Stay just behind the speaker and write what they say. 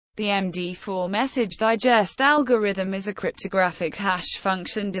The MD4 Message-Digest Algorithm is a cryptographic hash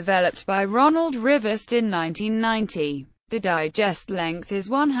function developed by Ronald Rivest in 1990. The digest length is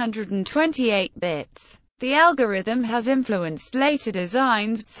 128 bits. The algorithm has influenced later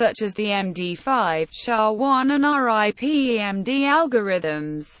designs, such as the MD5, SHA-1 and RIP-EMD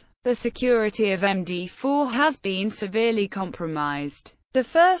algorithms. The security of MD4 has been severely compromised. The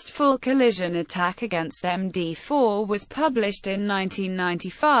first full collision attack against MD4 was published in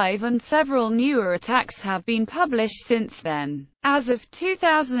 1995, and several newer attacks have been published since then. As of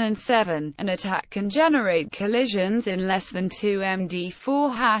 2007, an attack can generate collisions in less than 2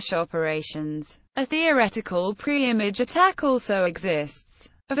 MD4 hash operations. A theoretical pre-image attack also exists.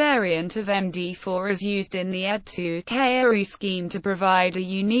 A variant of MD4 is used in the ED2K scheme to provide a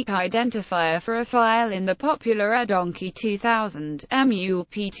unique identifier for a file in the popular Edonki 2000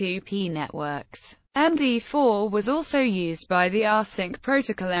 MUP2P networks. MD4 was also used by the rsync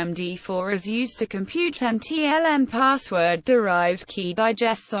protocol. MD4 is used to compute NTLM password-derived key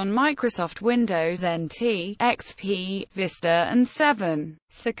digests on Microsoft Windows NT, XP, Vista and 7.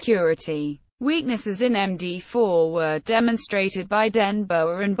 Security weaknesses in MD4 were demonstrated by Den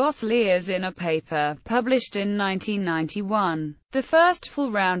Boer and Bosliers in a paper published in 1991. The first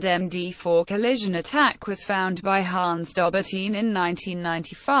full-round MD4 collision attack was found by Hans Dobbertin in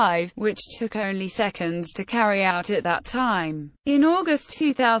 1995, which took only seconds to carry out at that time. In August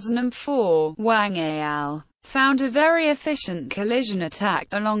 2004, Wang et al. Found a very efficient collision attack,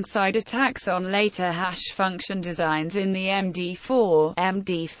 alongside attacks on later hash function designs in the MD4,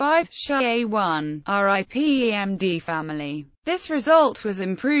 MD5, SHA-1, RIP-EMD family. This result was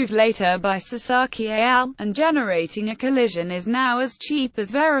improved later by Surachit et al., and generating a collision is now as cheap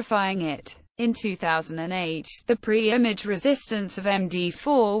as verifying it. In 2008, the pre-image resistance of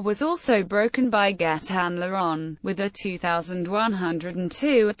MD4 was also broken by Gaetan Laron, with a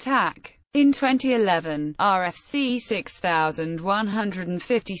 2102 attack. In 2011, RFC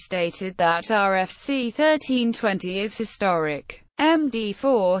 6150 stated that RFC 1320 is historic.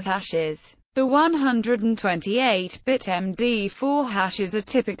 MD4 hashes. The 128-bit MD4 hashes are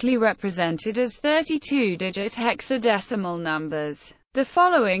typically represented as 32-digit hexadecimal numbers. The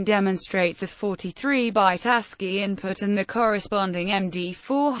following demonstrates a 43-byte ASCII input and the corresponding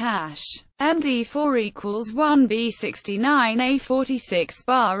MD4 hash. MD4 equals 1B69A46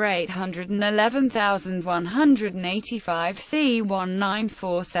 bar 811185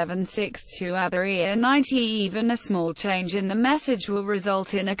 C19476 Aberia 90. Even a small change in the message will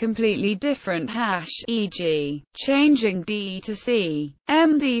result in a completely different hash, e.g., changing D to C.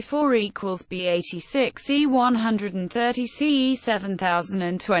 MD4 equals B86 E130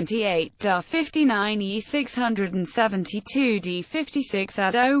 CE7028 DA59 E672 D56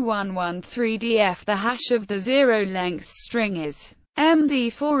 AD 0113DF. The hash of the zero-length string is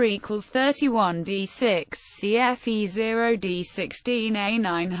MD4 equals 31D6 CFE0 D16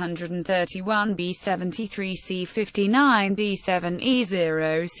 A931 B73 C59 D7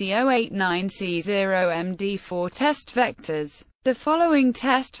 E0 C089 C0 MD4 test vectors. The following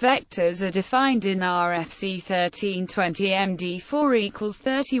test vectors are defined in RFC 1320. MD4 equals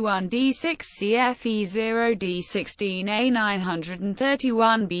 31D6 CFE0 D16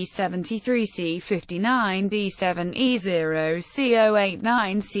 A931 B73 C59 D7 E0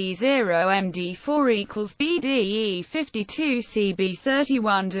 C089 C0 MD4 equals BDE 52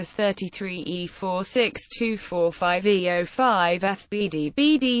 CB31 D33 E46245 E05 FBD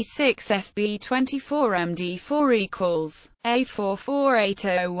BD6 FB24 MD4 equals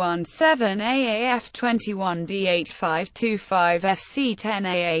A448017 AAF21 D8525 FC10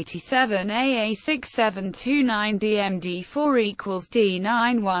 A87 AA6729 DMD4 equals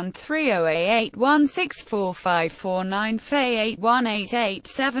D9130A81645449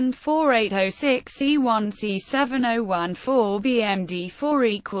 Fe8188748006 E1C7014 BMD4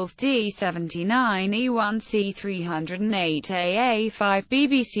 equals D79 E1C308 AA5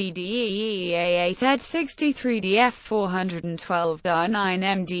 BBCDE AA8 ED63 DF412 9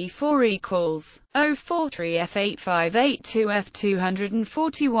 MD4 equals 043 F8582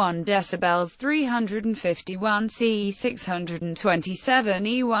 F241 decibels 351 CE627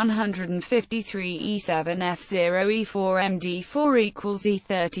 E153 E7 F0 E4 MD4 equals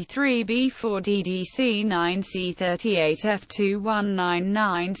E33 B4 DDC 9 C38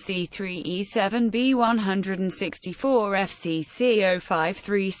 F2199 C3 E7 B164 FCC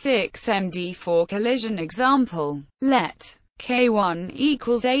 0536 MD4 collision example. Let K1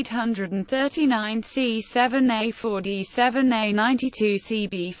 equals 839 C7A4 D7A 92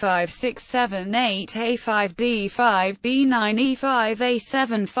 CB5 6 7 8 A5 D5 B9 E5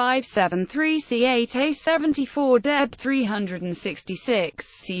 A7 5 7 3 C8 A74 Deb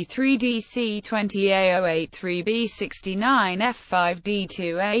 366 C3 DC20 A083 B69 F5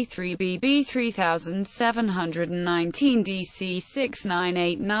 D2 A3 BB 3719 DC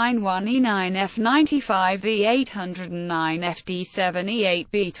 69891 E9 F95 E809 FD7 E8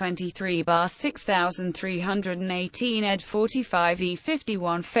 B23 bar 6318 Ed 45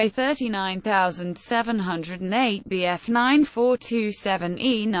 E51 Fe 39708 BF9427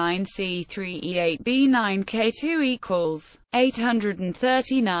 E9 C3 E8 B9 K2 equals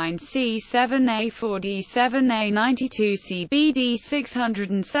 839 C7A4 D7A 92 CBD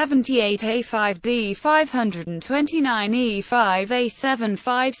 678 A5 D 529 E5 A7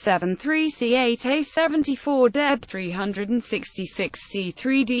 573 C8 A74 Deb 366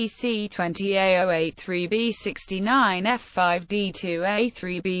 C3 DC20 A083 B69 F5 D2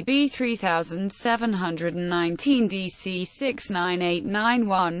 A3 BB 3719 DC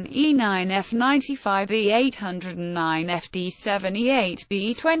 69891 E9 F95 E809 FD D7E8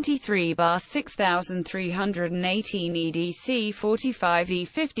 B23 bar 6318 EDC 45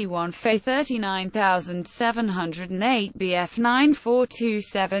 E51 Fe 39708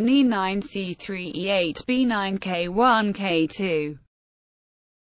 BF9427 E9 C3 E8 B9 K1 K2